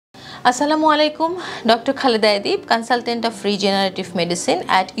Assalamu alaikum, Dr. Khaleda Adib, consultant of Regenerative Medicine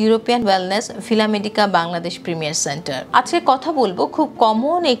at European Wellness Medica Bangladesh Premier Center. আজকে কথা বলবো খুব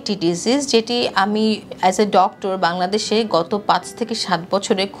common একটি disease যেটি আমি অ্যাজ এ ডক্টর বাংলাদেশে গত 5 থেকে 7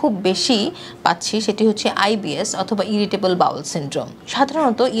 বছরে খুব বেশি পাচ্ছি, সেটি হচ্ছে IBS অথবা ইরিটেবল বাউল সিনড্রোম।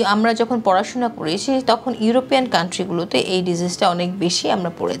 সাধারণত আমরা যখন পড়াশোনা করেছি তখন ইউরোপিয়ান কান্ট্রিগুলোতে এই ডিজিজটা অনেক বেশি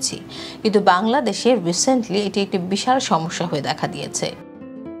আমরা পড়েছি, কিন্তু বাংলাদেশে রিসেন্টলি এটি একটি বিশাল সমস্যা হয়ে দেখা দিয়েছে।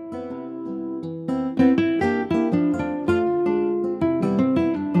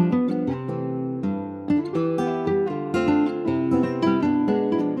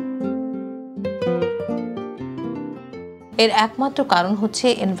 এর একমাত্র কারণ হচ্ছে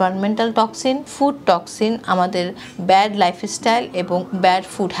এনভায়রনমেন্টাল টক্সিন, ফুড টক্সিন, আমাদের ব্যাড লাইফস্টাইল এবং ব্যাড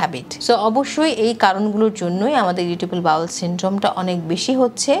ফুড হ্যাবিট। সো অবশ্যই এই কারণগুলোর জন্যই আমাদের ইরিটেবল বাউল সিনড্রোমটা অনেক বেশি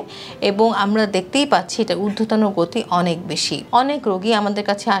হচ্ছে এবং আমরা দেখতেই পাচ্ছি এটা ঊর্ধ্বতন গতি অনেক বেশি। অনেক রোগী আমাদের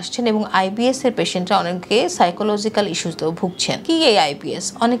কাছে আসছেন এবং IBS এর পেশেন্টরা অনেকে সাইকোলজিক্যাল ইস্যুতেও ভুগছেন। কি এই IBS?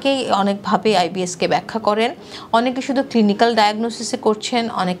 অনেকেই অনেকভাবে IBS কে ব্যাখ্যা করেন। অনেকে শুধু ক্লিনিক্যাল ডায়াগনোসিসে করছেন,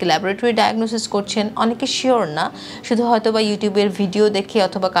 অনেকে ল্যাবরেটরি ডায়াগনোসিস করছেন, অনেকে শিওর না, শুধু হয়তো বা ইউটিউবের ভিডিও দেখে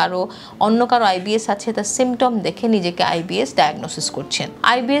অথবা অন্য কারো IBS আছে তার সিমটম দেখে নিজেকে IBS ডায়াগনোসিস করছেন।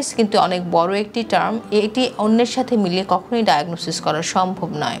 IBS কিন্তু অনেক বড় একটি টার্ম, এটি অন্যের সাথে মিলিয়ে কখনোই ডায়াগনোসিস করা সম্ভব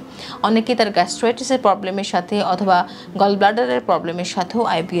নয়। অনেকে তার গ্যাস্ট্রাইটিসের প্রবলেমের সাথে অথবা গল ব্লাডারের প্রবলেমের সাথেও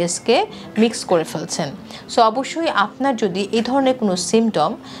IBS কে মিক্স করে ফেলছেন। সো অবশ্যই আপনার যদি এই ধরনের কোনো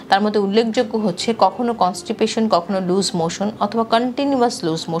সিমটম, তার মধ্যে উল্লেখযোগ্য হচ্ছে কখনো কনস্টিপেশন, কখনো লুজ মোশন অথবা কন্টিনিউয়াস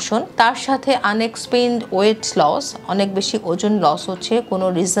লুজ মোশন, তার সাথে আনএক্সপ্লেইনড ওয়েট লস, অনেক বেশি ওজন লস হচ্ছে কোনো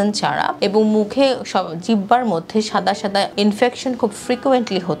রিজন ছাড়া, এবং মুখে জিহ্বার মধ্যে সাদা সাদা ইনফেকশন খুব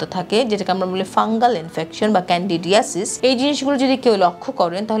ফ্রিকুয়েন্টলি হতে থাকে, যেটাকে আমরা বলি ফাঙ্গাল ইনফেকশন বা ক্যান্ডিডিয়াসিস। এই জিনিসগুলো যদি কেউ লক্ষ্য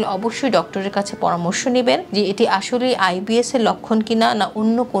করেন তাহলে অবশ্যই ডক্টরের কাছে পরামর্শ নেবেন যে এটি আসলে IBS এর লক্ষণ কিনা, না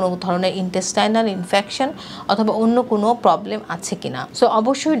অন্য কোনো ধরনের ইন্টেস্টাইনাল ইনফেকশন অথবা অন্য কোনো প্রবলেম আছে কিনা। সো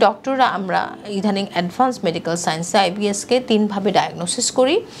অবশ্যই ডক্টররা আমরা ইদানিং অ্যাডভান্স মেডিকেল সায়েন্সে IBS কে 3 ভাবে ডায়াগনোসিস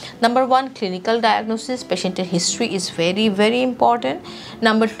করি। নাম্বার 1 ক্লিনিক্যাল ডায়াগনোসিস, পেশেন্টের history is very important.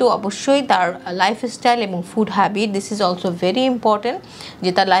 Number 2 অবশ্যই তার লাইফস্টাইল এবং food habit, this is also very important,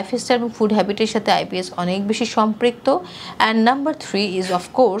 যে তার লাইফস্টাইল এবং ফুড হ্যাবিটের সাথে IBS অনেক বেশি সম্পৃক্ত। অ্যান্ড নাম্বার 3 ইজ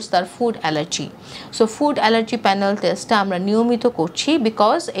অফকোর্স তার food allergy. So food allergy panel টেস্টটা আমরা নিয়মিত করছি,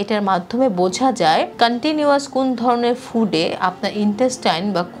 বিকজ এটার মাধ্যমে বোঝা যায় কন্টিনিউয়াস কোন ধরনের ফুডে আপনার ইন্টেস্টাইন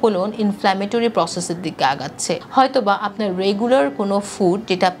বা কোলন ইনফ্ল্যামেটরি প্রসেসের দিকে আগাচ্ছে। হয়তো বা আপনার রেগুলার কোনো ফুড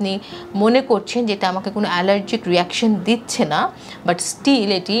যেটা আপনি মনে করছেন যেটা আমাকে কোনো অ্যালার্জিক রিয়াকশন দিচ্ছে না, বাট স্টিল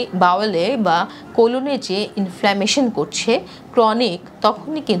এটি বাওয়েলে বা কোলনে যে ইনফ্ল্যামেশন করছে ক্রনিক,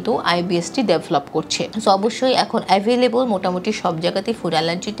 তখনই কিন্তু IBSটি ডেভেলপ করছে। সো অবশ্যই এখন অ্যাভেলেবল মোটামুটি সব জায়গাতেই food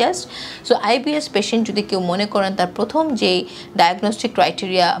allergy test. So IBS patient যদি কেউ মনে করেন তার প্রথম যেই ডায়াগনস্টিক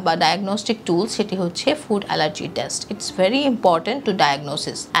ক্রাইটেরিয়া বা ডায়াগনস্টিক টুল সেটি হচ্ছে food allergy test. It's very important to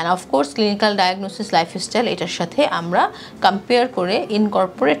diagnosis and of course clinical diagnosis, lifestyle এটার সাথে আমরা কম্পেয়ার করে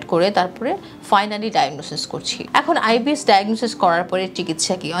ইনকর্পোরেট করে তারপরে ফাইনালি ডায়াগনোসিস করছি। এখন IBS ডায়াগনোসিস করার পরে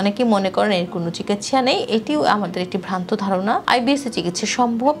চিকিৎসা কি? অনেকেই মনে করেন এর কোনো চিকিৎসা নেই, এটিও আমাদের একটি ভ্রান্ত ধারণা। IBS এর চিকিৎসা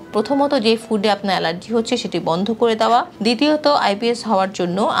সম্ভব। প্রথমত যে ফুডে আপনার অ্যালার্জি হচ্ছে সেটি বন্ধ করে দেওয়া। দ্বিতীয়ত IBS হওয়ার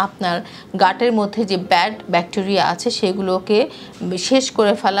জন্য আপনার গাটের মধ্যে যে ব্যাড ব্যাকটেরিয়া আছে সেগুলোকে শেষ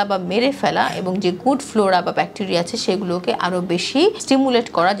করে ফেলা বা মেরে ফেলা, এবং যে গুড ফ্লোরা বা ব্যাকটেরিয়া আছে সেগুলোকে আরও বেশি স্টিমুলেট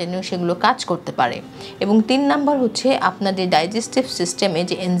করা যেন সেগুলো কাজ করতে পারে। এবং 3 নাম্বার হচ্ছে আপনার যে ডাইজেস্টিভ সিস্টেমে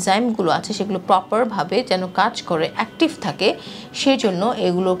যে এনজাইমগুলো আছে সেগুলো প্রপারভাবে যেন কাজ করে, অ্যাক্টিভ থাকে, সেই জন্য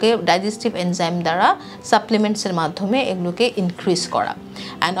এগুলোকে ডাইজেস্টিভ এনজাইম দ্বারা সাপ্লিমেন্টসের মাধ্যমে এগুলোকে ইনক্রিজ করা।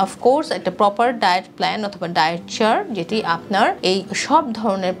 অ্যান্ড অফকোর্স একটা প্রপার ডায়েট প্ল্যান অথবা ডায়েট চার্ট যেটি আপনার এই সব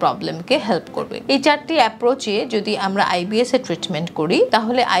ধরনের প্রবলেমকে হেল্প করবে। এই 4টি অ্যাপ্রোচে যদি আমরা IBS এর ট্রিটমেন্ট করি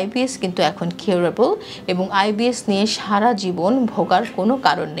তাহলে IBS কিন্তু এখন কিউরেবল এবং IBS নিয়ে সারা জীবন ভোগার কোনো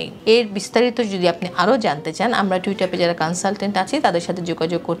কারণ নেই। এর বিস্তারিত যদি আপনি আরও জানতে চান, আমরা টুইটারে যারা কনসালটেন্ট আছি তাদের সাথে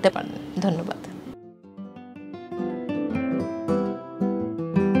যোগাযোগ করতে পারেন। ধন্যবাদ।